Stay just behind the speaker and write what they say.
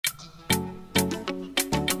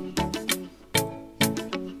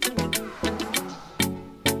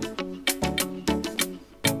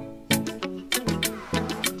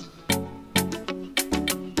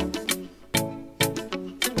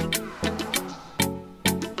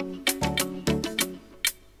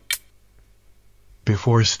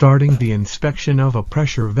Before starting the inspection of a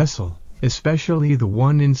pressure vessel, especially the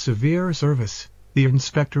one in severe service, the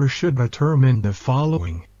inspector should determine the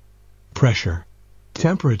following: pressure,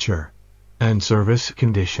 temperature, and service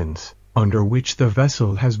conditions under which the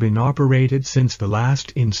vessel has been operated since the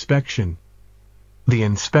last inspection. The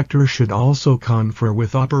inspector should also confer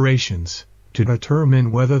with operations to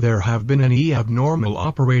determine whether there have been any abnormal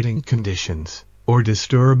operating conditions or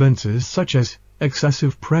disturbances such as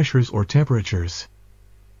excessive pressures or temperatures.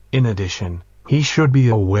 In addition, he should be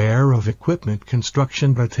aware of equipment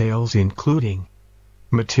construction details including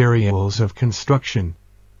materials of construction,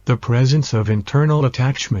 the presence of internal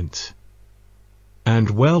attachments, and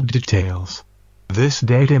weld details. This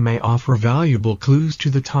data may offer valuable clues to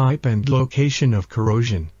the type and location of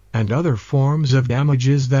corrosion and other forms of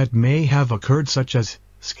damages that may have occurred, such as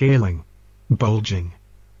scaling, bulging,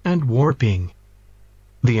 and warping.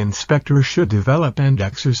 The inspector should develop and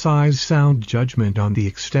exercise sound judgment on the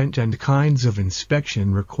extent and kinds of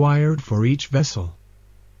inspection required for each vessel.